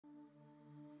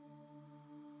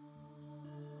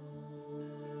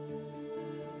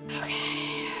Okay.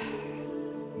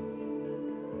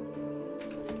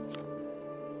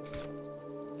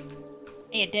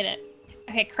 Hey, it did it.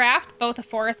 Okay, craft both a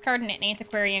forest card and an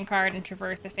antiquarian card and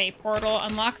traverse the Fey portal.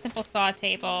 Unlock simple saw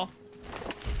table.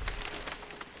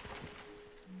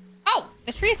 Oh,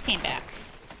 the trees came back.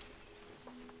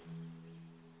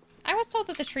 I was told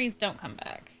that the trees don't come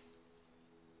back.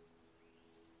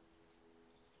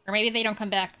 Or maybe they don't come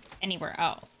back anywhere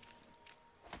else.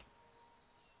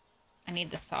 I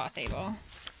need the saw table.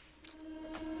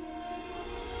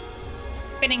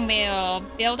 Spinning wheel.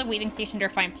 Build a weaving station to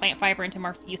refine plant fiber into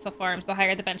more useful forms. The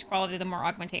higher the bench quality, the more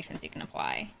augmentations you can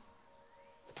apply.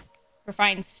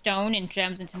 Refine stone and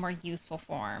gems into more useful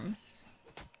forms.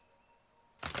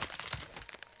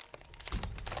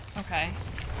 Okay.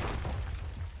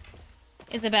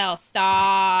 Isabel,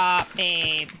 stop,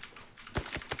 babe.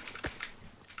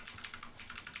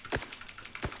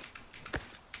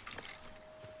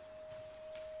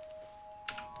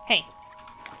 Hey.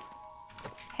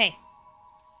 Hey.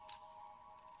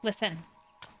 Listen.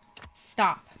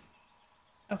 Stop.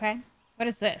 Okay? What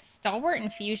is this? Stalwart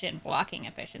Infusion, blocking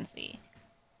efficiency.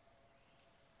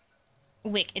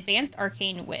 Wick. Advanced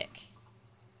Arcane Wick.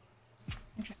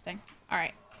 Interesting.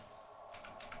 Alright.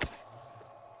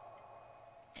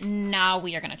 Now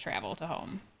we are going to travel to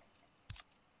home.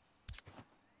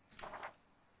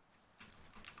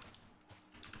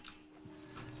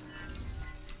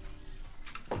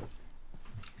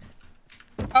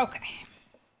 Okay.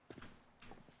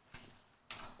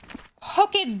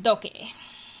 Okie dokie.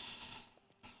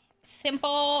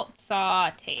 Simple saw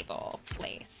table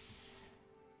place.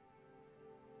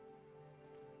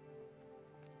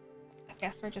 I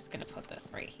guess we're just gonna put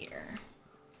this right here.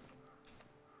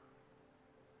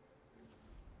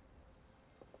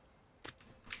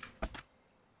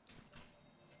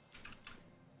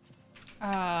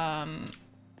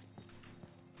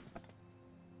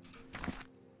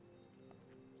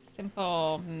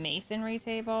 Simple masonry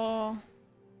table.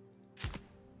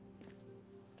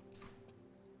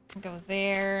 Go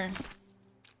there.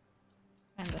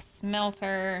 And the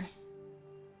smelter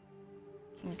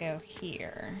can go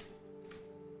here.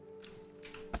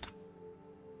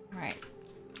 Alright.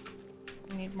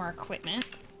 We need more equipment.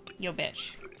 Yo,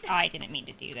 bitch. I didn't mean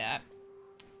to do that.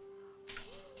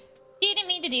 Didn't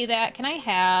mean to do that. Can I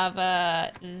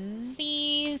have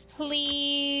these,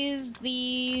 please?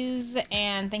 These.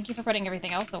 And thank you for putting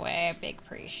everything else away. Big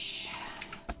preach.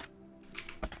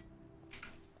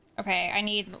 Okay, I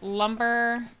need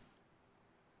lumber,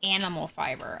 animal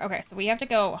fiber. Okay, so we have to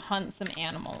go hunt some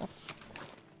animals.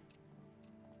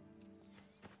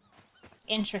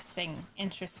 Interesting.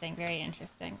 Interesting. Very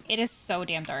interesting. It is so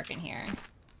damn dark in here.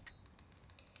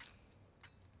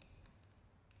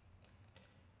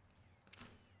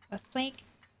 Let's make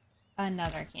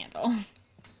another candle.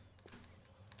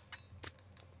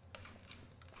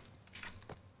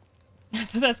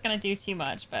 That's gonna do too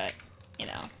much, but, you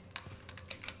know.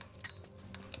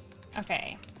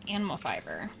 Okay, animal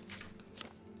fiber.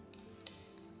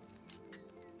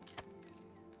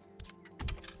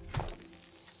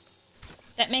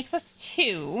 That makes us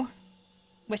 2,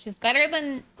 which is better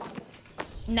than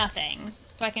nothing.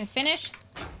 So I can finish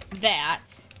that.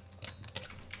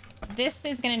 This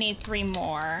is gonna need 3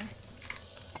 more.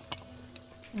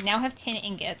 Now have 10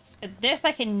 ingots. This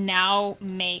I can now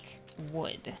make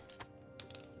wood.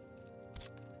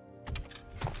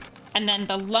 And then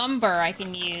the lumber I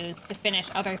can use to finish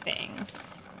other things.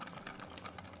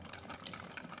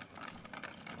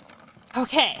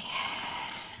 Okay.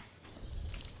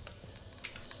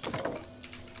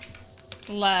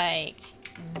 Like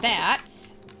that.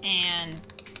 And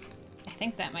I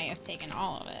think that might have taken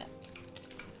all of it.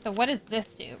 So what does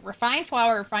this do? Refined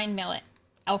flour, refined millet,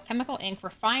 alchemical ink,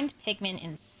 refined pigment,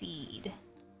 and seed.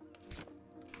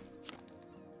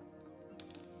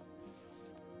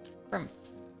 From...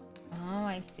 Oh,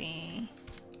 I see.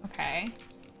 Okay.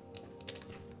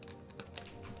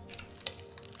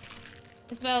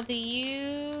 Isabel, do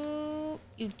you...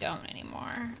 You don't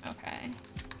anymore. Okay.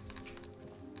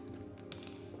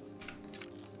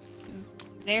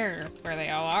 There's where they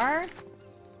all are.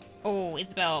 Oh,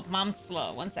 Isabel, mom's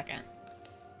slow. 1 second.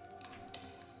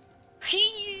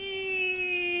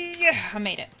 I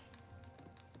made it.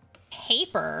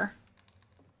 Paper?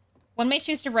 One may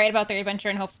choose to write about their adventure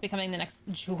in hopes of becoming the next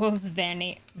Jules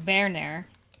Verne.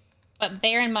 But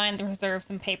bear in mind to reserve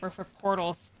some paper for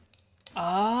portals.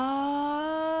 Oh.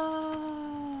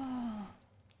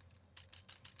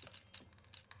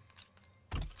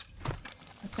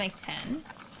 Let's make 10.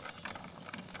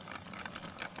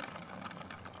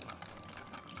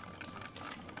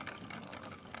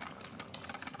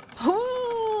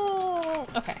 Ooh.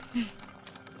 Okay.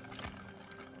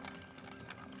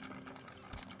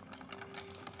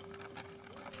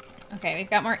 Okay, we've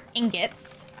got more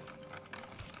ingots.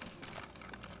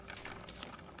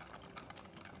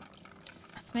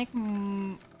 Let's make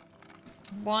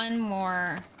one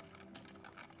more.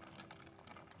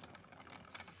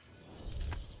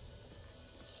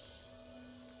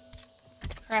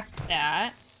 Craft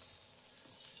that.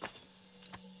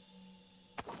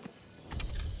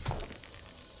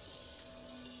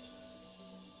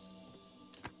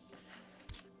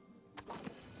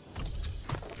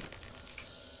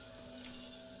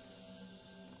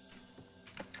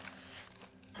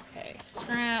 Okay,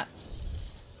 scraps.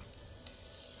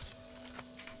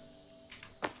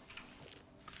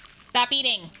 Stop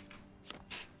eating.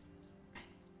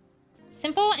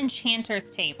 Simple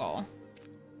enchanter's table.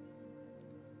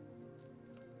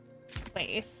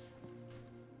 Place.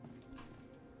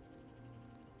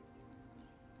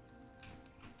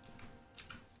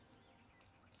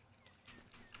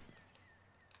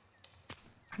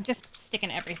 I'm just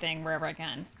sticking everything wherever I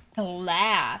can.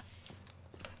 Glass.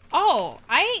 Oh,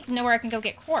 I know where I can go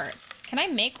get quartz. Can I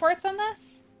make quartz on this?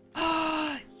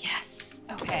 Oh, yes.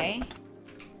 Okay.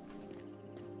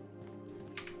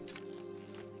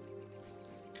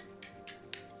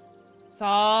 It's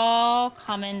all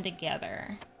coming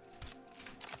together.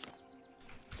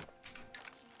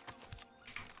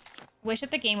 Wish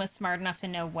that the game was smart enough to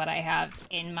know what I have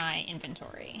in my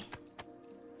inventory.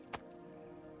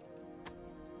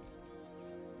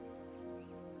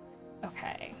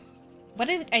 Okay. What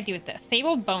did I do with this?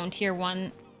 Fabled bone, tier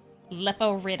 1,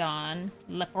 Leporidon.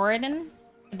 Leporidon?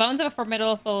 The bones of a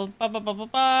formidable blah blah blah blah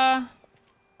blah.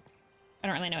 I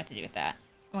don't really know what to do with that.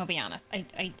 I'm gonna be honest.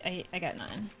 I got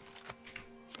none.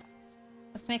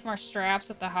 Let's make more straps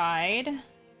with the hide.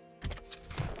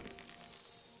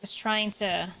 Just trying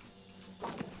to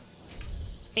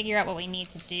figure out what we need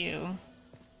to do.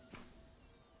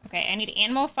 Okay, I need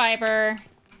animal fiber.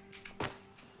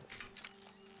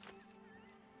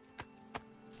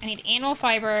 I need animal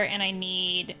fiber and I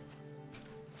need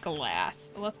glass.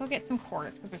 So let's go get some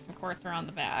quartz because there's some quartz around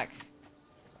the back.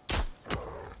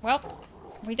 Well,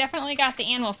 we definitely got the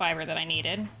animal fiber that I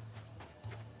needed.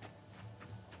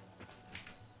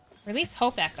 Release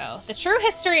Hope Echo. The true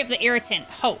history of the irritant,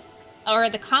 hope, or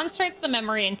the constructs of the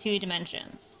memory in 2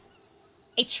 dimensions.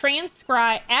 As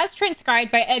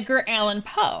transcribed by Edgar Allan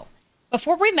Poe.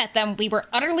 Before we met them, we were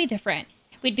utterly different.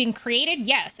 We'd been created,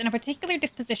 yes, in a particular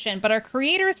disposition, but our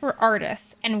creators were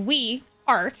artists, and we,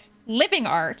 art, living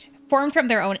art, formed from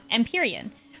their own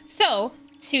empyrean. So,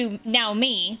 to now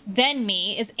me, then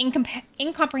me, is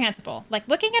incomprehensible. Like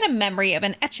looking at a memory of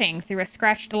an etching through a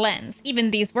scratched lens.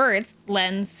 Even these words,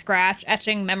 lens, scratch,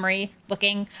 etching, memory,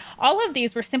 looking, all of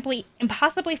these were simply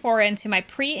impossibly foreign to my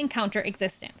pre-encounter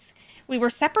existence. We were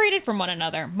separated from one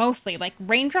another, mostly like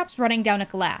raindrops running down a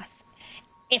glass.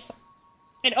 If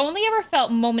it only ever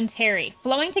felt momentary,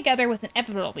 flowing together was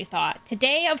inevitable, we thought.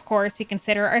 Today, of course, we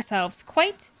consider ourselves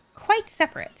quite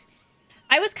separate.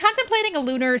 I was contemplating a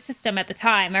lunar system at the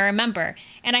time, I remember,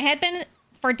 and I had been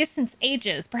for distant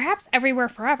ages, perhaps everywhere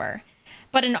forever.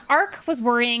 But an arc was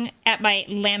worrying at my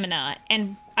lamina,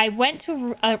 and I went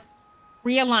to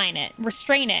realign it,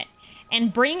 restrain it,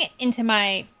 and bring it into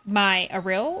my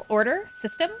Aril order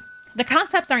system. The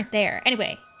concepts aren't there.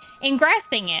 Anyway, in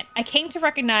grasping it, I came to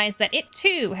recognize that it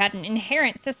too had an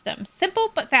inherent system,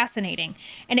 simple but fascinating,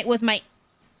 and it was my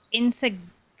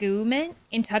integument?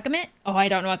 Oh, I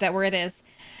don't know what that word is.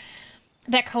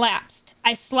 That collapsed.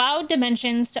 I sloughed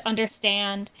dimensions to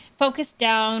understand, focused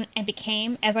down, and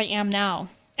became as I am now.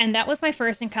 And that was my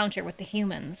first encounter with the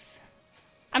humans.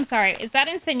 I'm sorry, is that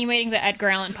insinuating that Edgar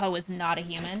Allan Poe is not a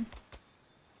human?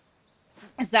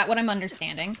 Is that what I'm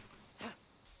understanding?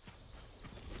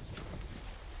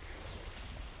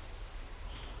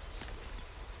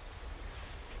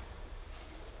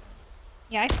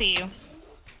 Yeah, I see you.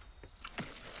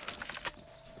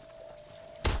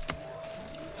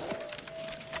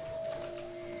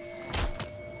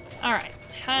 Alright,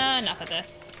 enough of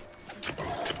this.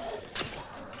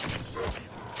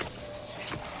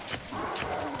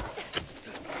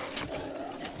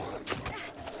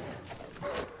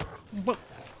 Whoa.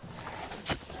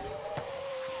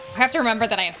 I have to remember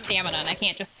that I have stamina and I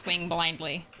can't just swing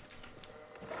blindly.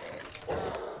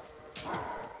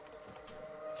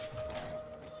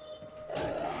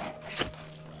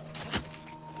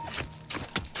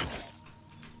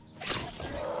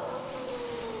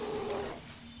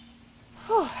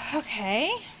 Whew,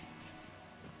 okay.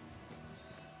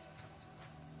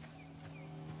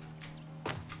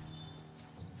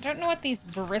 I don't know what these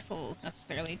bristles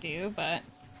necessarily do, but...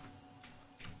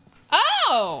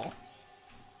 Oh!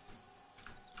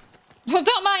 Well,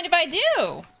 don't mind if I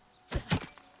do.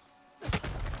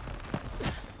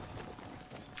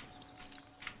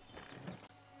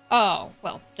 Oh,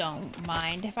 well, don't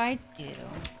mind if I do.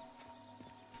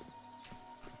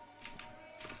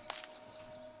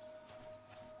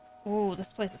 Ooh,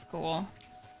 this place is cool.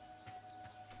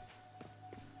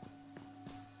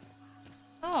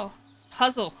 Oh,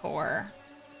 puzzle core.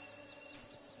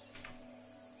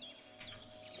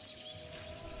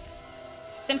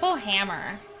 Simple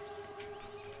hammer.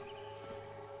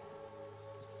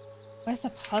 Where's the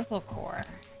puzzle core?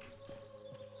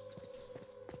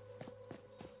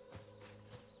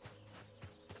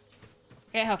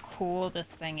 Look at how cool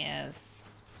this thing is.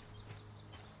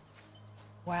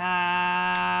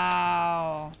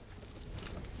 Wow.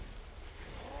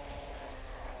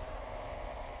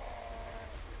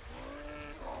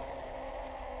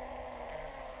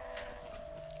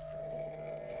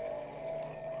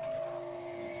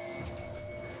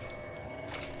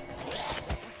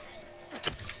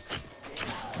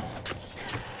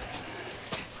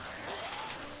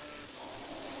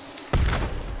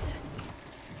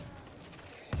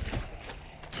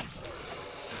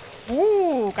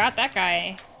 Ooh, got that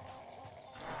guy.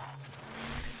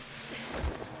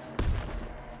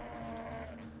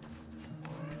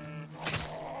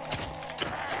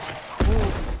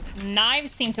 Ooh,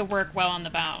 knives seem to work well on the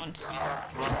bound.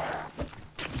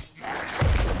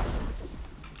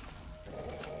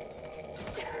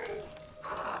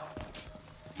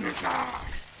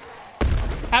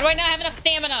 How do I not have enough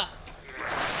stamina?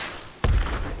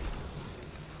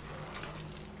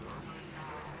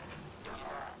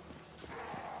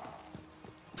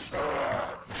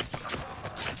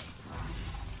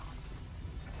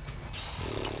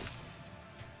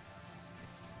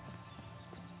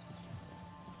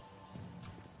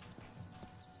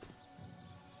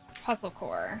 Puzzle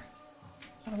core.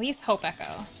 At least Hope Echo.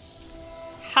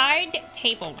 Hide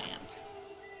table lamp.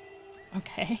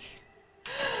 Okay.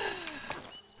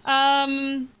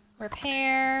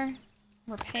 Repair.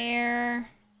 Repair.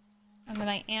 And then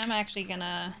I am actually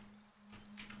gonna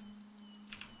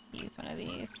use one of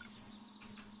these.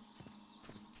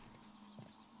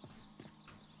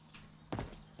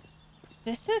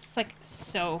 This is like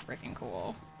so freaking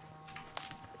cool.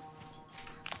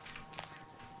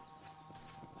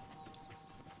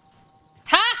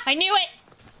 Ha! I knew it!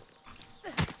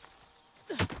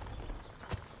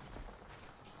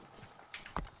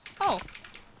 Oh.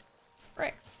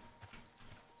 Bricks.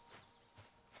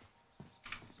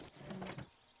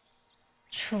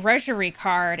 Treasury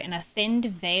card and a thinned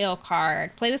veil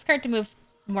card. Play this card to move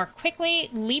more quickly,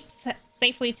 leap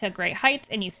safely to great heights,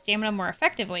 and use stamina more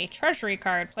effectively. Treasury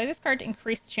card. Play this card to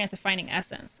increase the chance of finding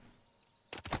essence.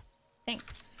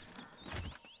 Thanks.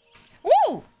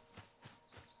 Woo!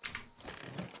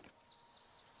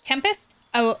 Tempest?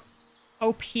 Opagian?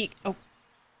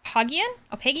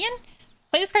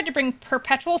 Play this card to bring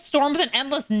perpetual storms and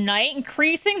endless night,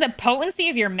 increasing the potency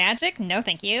of your magic. No,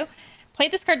 thank you. Play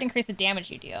this card to increase the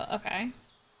damage you deal. Okay.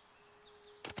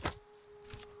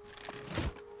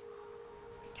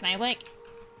 Can I, like,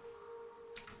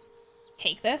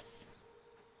 take this?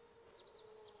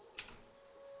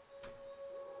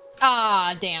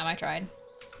 Ah, damn, I tried.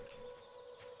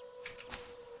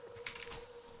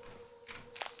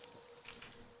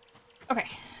 Okay.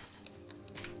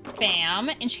 Bam.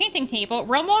 Enchanting table.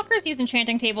 Realm walkers use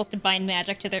enchanting tables to bind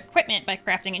magic to their equipment by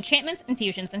crafting enchantments,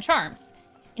 infusions, and charms.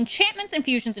 Enchantments,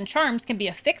 infusions, and charms can be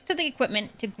affixed to the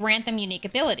equipment to grant them unique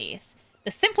abilities.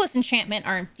 The simplest enchantment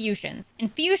are infusions.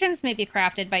 Infusions may be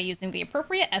crafted by using the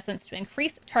appropriate essence to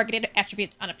increase targeted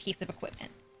attributes on a piece of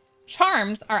equipment.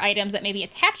 Charms are items that may be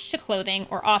attached to clothing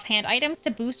or offhand items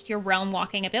to boost your realm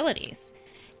walking abilities.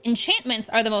 Enchantments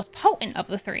are the most potent of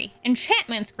the three.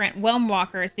 Enchantments grant realm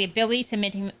walkers the ability to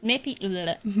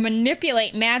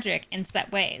manipulate magic in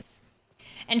set ways.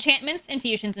 Enchantments,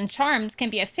 infusions, and charms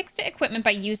can be affixed to equipment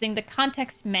by using the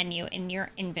context menu in your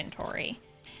inventory.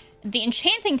 The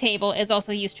enchanting table is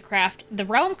also used to craft the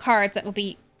realm cards that will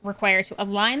be required to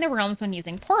align the realms when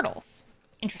using portals.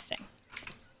 Interesting.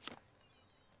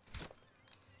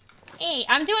 Hey,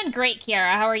 I'm doing great,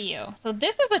 Kiara. How are you? So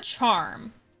this is a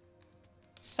charm.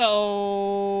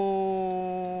 So...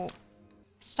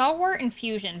 Stalwart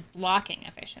infusion blocking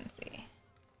efficiency.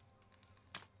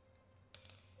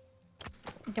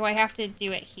 Do I have to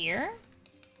do it here?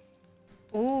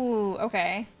 Ooh,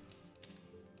 okay.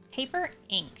 Paper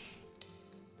ink.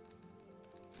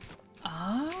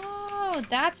 Oh,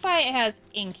 that's why it has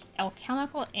ink.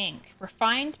 Alchemical ink.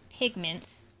 Refined pigment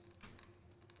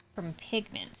from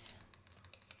pigment.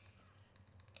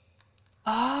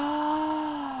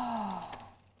 Oh.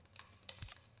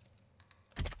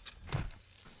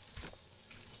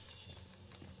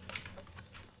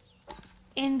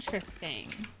 Interesting.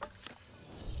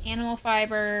 Animal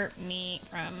fiber, meat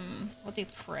from... We'll do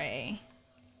prey.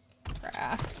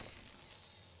 Craft.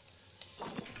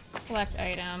 Select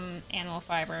item, animal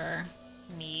fiber,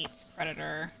 meat,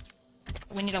 predator.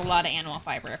 We need a lot of animal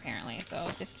fiber, apparently, so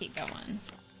just keep going.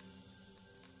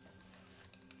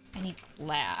 I need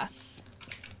glass.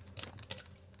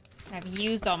 I've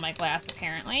used all my glass,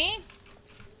 apparently.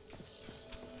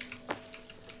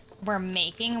 We're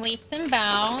making leaps and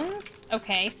bounds.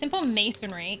 Okay, simple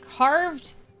masonry.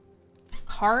 Carved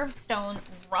stone,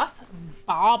 rough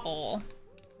bauble.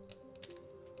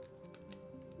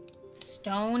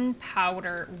 Stone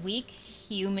powder, weak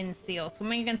human seal.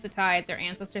 Swimming against the tides, our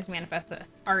ancestors manifest the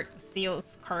art of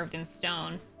seals carved in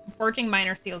stone. Forging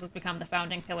minor seals has become the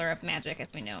founding pillar of magic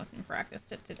as we know and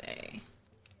practice it today.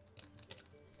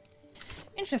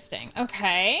 Interesting.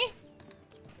 Okay.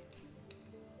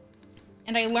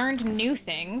 And I learned new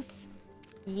things.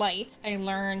 Light. I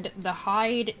learned the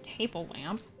hide table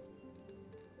lamp.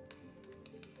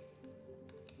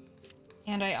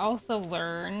 And I also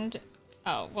learned...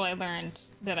 Oh, well, I learned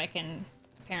that I can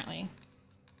apparently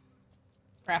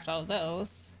craft all of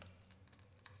those.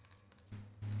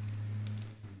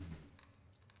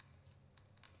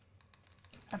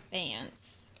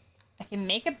 Abeyance. I can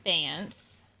make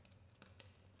abeyance.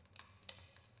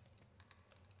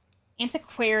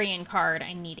 Antiquarian card.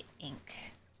 I need ink.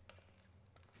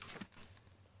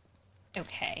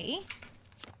 Okay.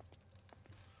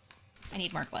 I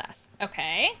need more glass.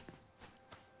 Okay.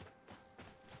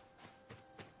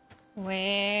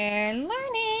 We're learning!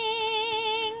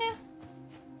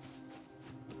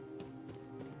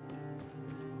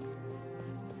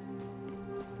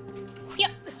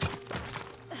 Yep.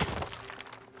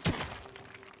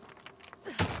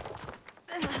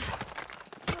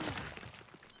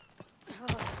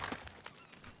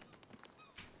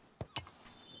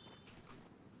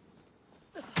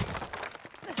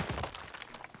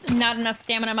 Not enough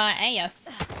stamina, my ass.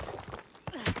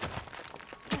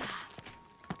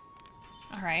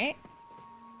 Alright.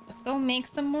 Let's go make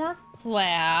some more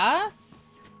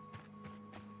glass.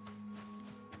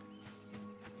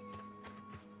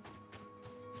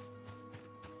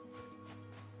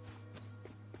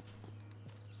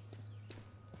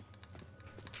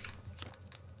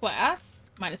 Glass.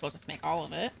 Might as well just make all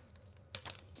of it.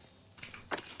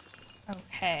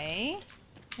 Okay.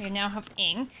 We now have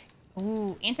ink.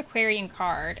 Ooh, antiquarian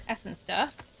card. Essence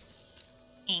dust.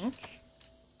 Ink.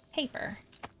 Paper.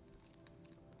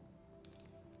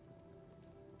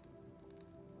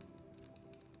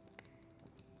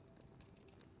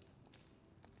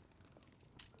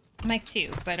 Make two,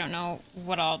 because I don't know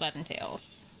what all that entails.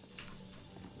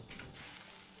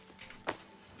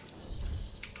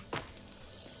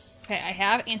 Okay, I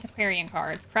have antiquarian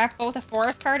cards. Craft both a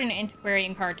forest card and an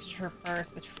antiquarian card to traverse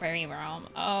the fairy realm.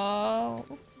 Oh,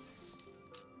 oops.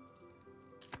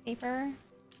 Paper.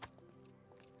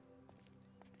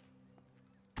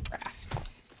 Craft.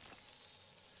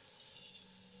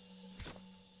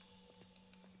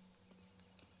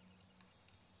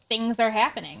 Things are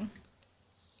happening.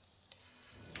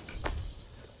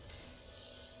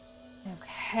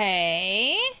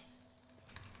 Okay.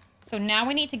 So now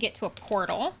we need to get to a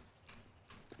portal.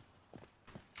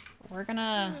 We're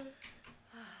gonna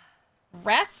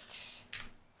rest.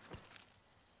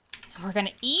 We're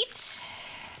gonna eat.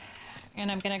 And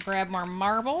I'm gonna grab more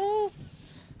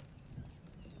marbles.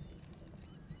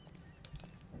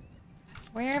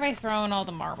 Where have I thrown all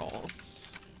the marbles?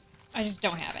 I just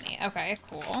don't have any. Okay,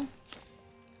 cool.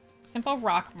 Simple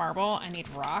rock marble. I need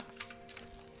rocks.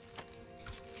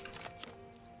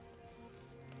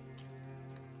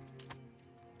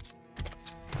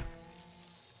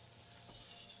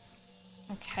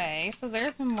 Okay, so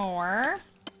there's more.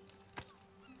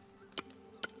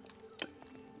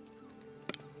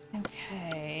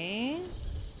 Okay.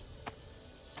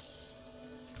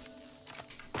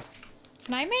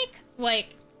 Can I make,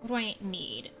 like, what do I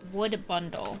need? Wood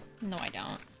bundle. No, I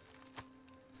don't.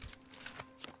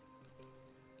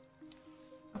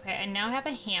 Okay, I now have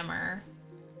a hammer.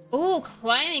 Ooh,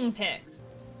 climbing picks.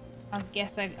 I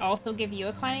guess I'd also give you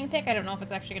a climbing pick. I don't know if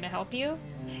it's actually going to help you.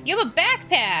 You have a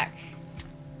backpack!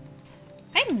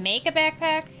 Can I make a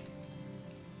backpack?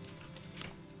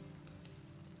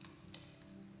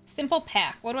 Simple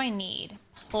pack. What do I need?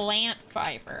 Plant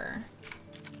fiber.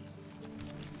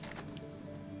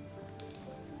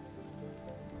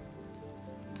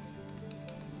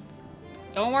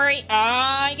 Don't worry.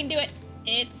 I can do it.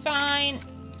 It's fine.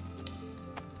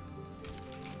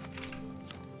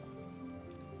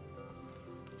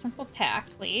 Simple pack,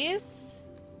 please.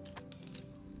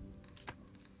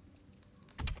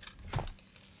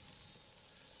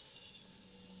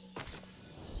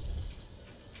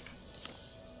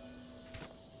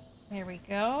 There we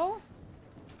go.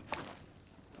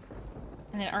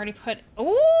 And it already put... Ooh!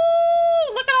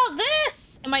 Look at all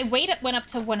this! And my weight went up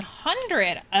to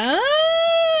 100.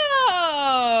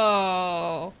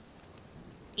 Oh!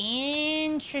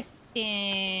 Interesting.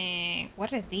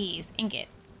 What are these? Ingot.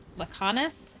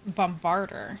 Lacanus?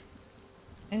 Bombarder.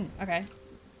 Okay.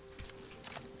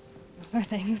 Those are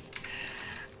things.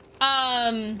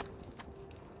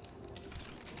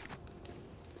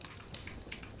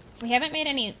 We haven't made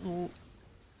any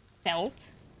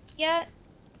felt yet.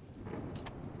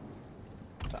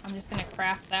 So I'm just gonna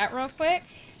craft that real quick.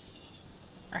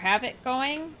 Or have it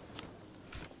going.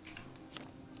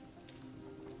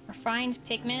 Refined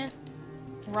pigment.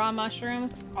 Raw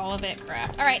mushrooms. All of it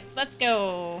craft. Alright, let's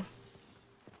go.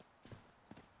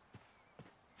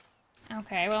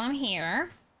 Okay, well I'm here.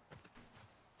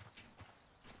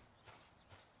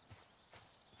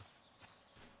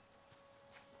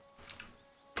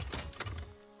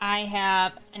 I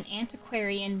have an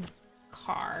Antiquarian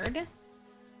card.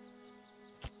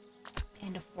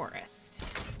 And a forest.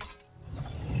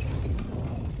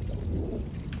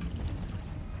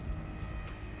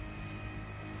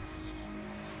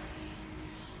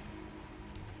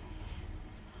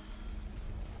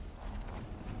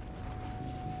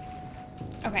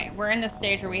 Okay, we're in the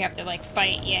stage where we have to, like,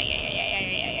 fight. Yeah.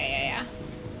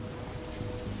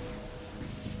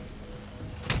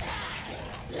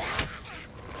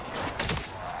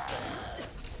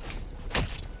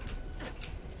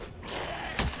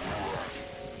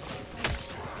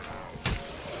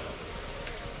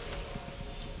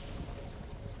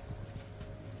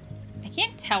 I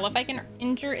can't tell if I can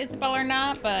injure Isabel or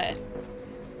not, but...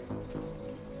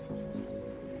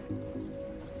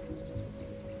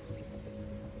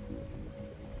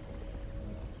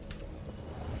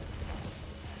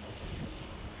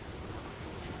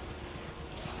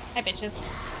 Hi, bitches.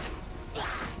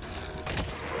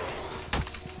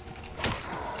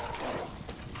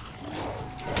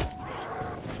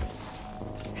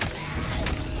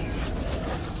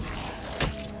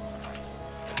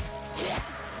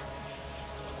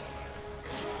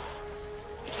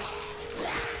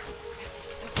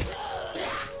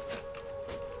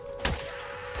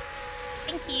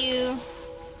 Thank you.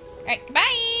 Alright,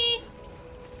 goodbye!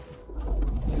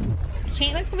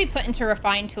 Chainlinks can be put into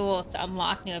refined tools to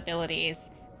unlock new abilities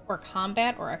for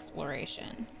combat or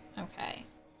exploration. Okay.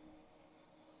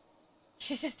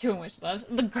 She's just doing what she loves.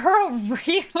 The girl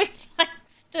really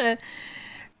likes to...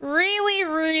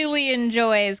 really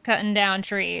enjoys cutting down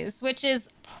trees, which is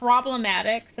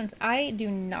problematic since I do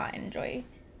not enjoy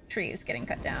trees getting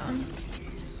cut down.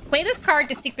 Play this card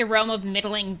to seek the realm of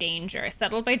middling danger,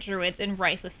 settled by druids and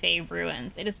rife with fey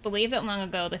ruins. It is believed that long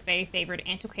ago the fey favored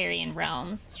Antiquarian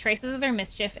realms. Traces of their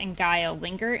mischief and guile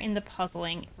linger in the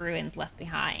puzzling ruins left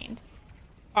behind,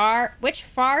 which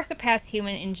far surpass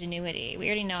human ingenuity. We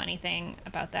already know anything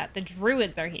about that. The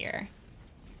druids are here.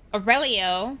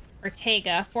 Aurelio,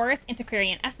 Ortega, Forest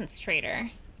Antiquarian Essence Trader.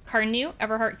 Carnute,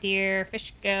 Everheart Deer,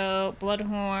 Fish Goat,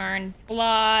 Bloodhorn,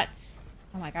 Blot.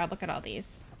 Oh my god, look at all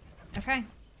these. Okay.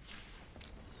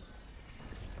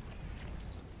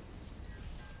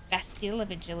 Bastille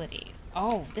of Agility.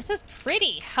 Oh, this is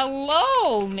pretty.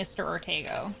 Hello, Mr.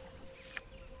 Ortego.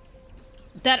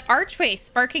 That archway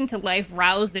sparking to life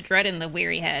roused the dread in the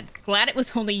weary head. Glad it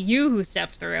was only you who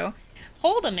stepped through.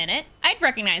 Hold a minute. I'd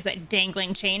recognize that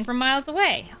dangling chain from miles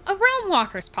away. A Realm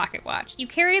Walker's pocket watch. You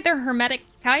carry their hermetic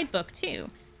guidebook, too.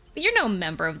 But you're no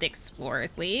member of the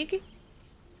Explorers League.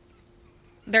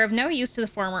 They're of no use to the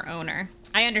former owner.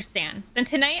 I understand. Then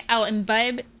tonight I'll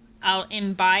imbibe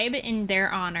in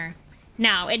their honor.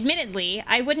 Now, admittedly,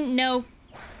 I wouldn't know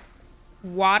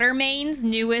Watermain's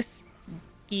newest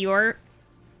Geo-Arcane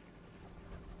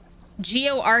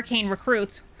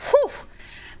recruits. Whew!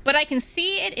 But I can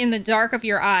see it in the dark of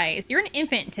your eyes. You're an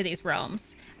infant to these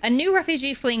realms. A new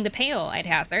refugee fleeing the Pale, I'd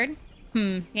hazard.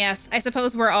 Yes, I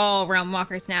suppose we're all Realm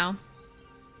Walkers now.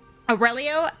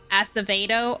 Aurelio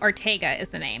Acevedo Ortega is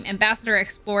the name. Ambassador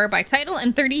Explorer by title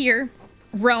and 30-year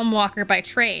Realm Walker by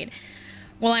trade.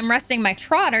 While I'm resting my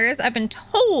trotters, I've been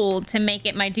told to make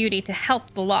it my duty to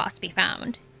help the lost be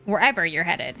found, wherever you're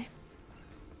headed.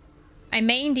 I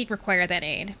may indeed require that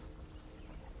aid.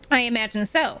 I imagine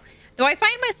so. Though I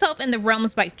find myself in the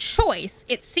realms by choice,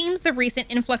 it seems the recent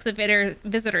influx of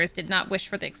visitors did not wish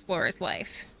for the explorer's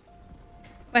life.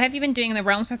 What have you been doing in the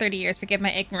realms for 30 years? Forgive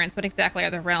my ignorance. What exactly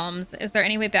are the realms? Is there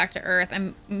any way back to Earth?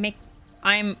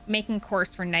 I'm making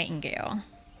course for Nightingale.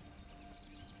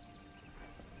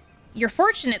 You're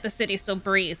fortunate the city still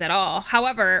breathes at all.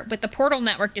 However, with the portal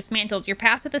network dismantled, your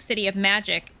path to the city of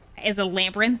magic is a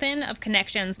labyrinthine of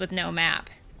connections with no map.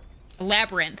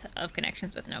 labyrinth of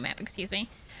connections with no map, excuse me.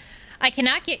 I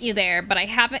cannot get you there, but I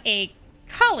have a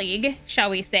colleague, shall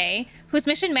we say, whose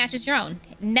mission matches your own.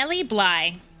 Nellie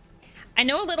Bly. I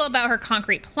know little about her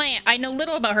concrete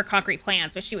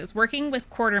plans, but she was working with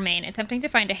Quartermain, attempting to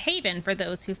find a haven for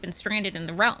those who've been stranded in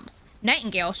the realms.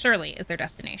 Nightingale, surely, is their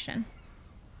destination.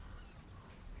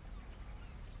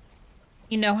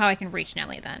 You know how I can reach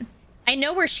Nellie, then. I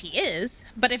know where she is,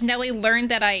 but if Nellie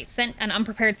learned that I sent an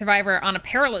unprepared survivor on a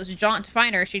perilous jaunt to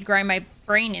find her, she'd grind my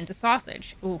brain into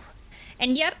sausage. Ooh.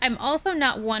 And yet, I'm also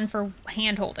not one for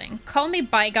hand-holding. Call me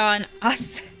bygone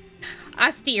Asterius.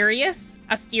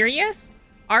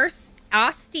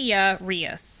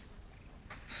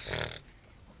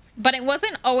 But it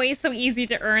wasn't always so easy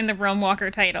to earn the Realm Walker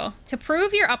title. To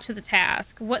prove you're up to the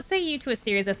task, what say you to a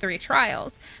series of 3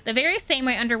 trials? The very same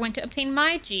I underwent to obtain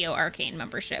my Geo-Arcane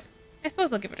membership. I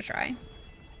suppose I'll give it a try.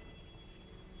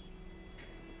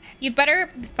 You'd better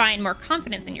find more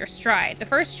confidence in your stride. The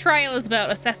first trial is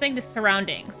about assessing the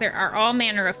surroundings. There are all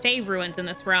manner of Fae ruins in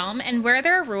this realm, and where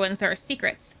there are ruins, there are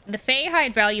secrets. The Fae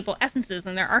hide valuable essences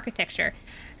in their architecture,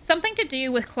 something to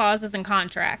do with clauses and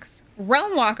contracts.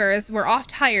 Realm Walkers were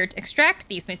oft hired to extract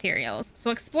these materials,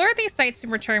 so explore these sites in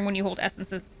return when you hold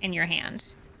essences in your hand.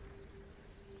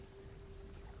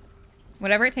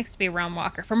 Whatever it takes to be a Realm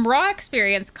Walker. From raw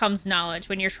experience comes knowledge.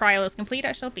 When your trial is complete,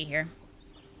 I shall be here.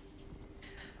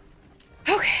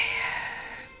 Okay.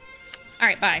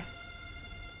 Alright, bye.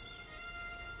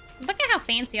 Look at how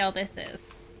fancy all this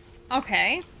is.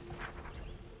 Okay.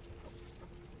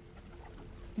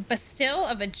 Bastille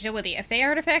of Agility. A Fae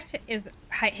artifact is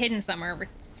hidden somewhere.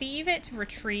 Receive it to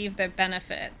retrieve the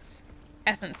benefits.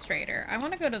 Essence Trader. I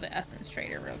want to go to the Essence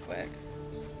Trader real quick.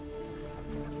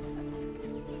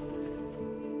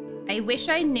 I wish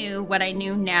I knew what I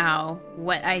knew now,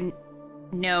 what I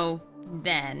know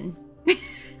then.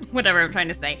 Whatever I'm trying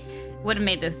to say. Would have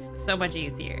made this so much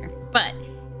easier. But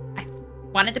I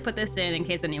wanted to put this in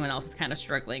case anyone else is kind of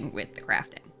struggling with the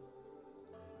crafting.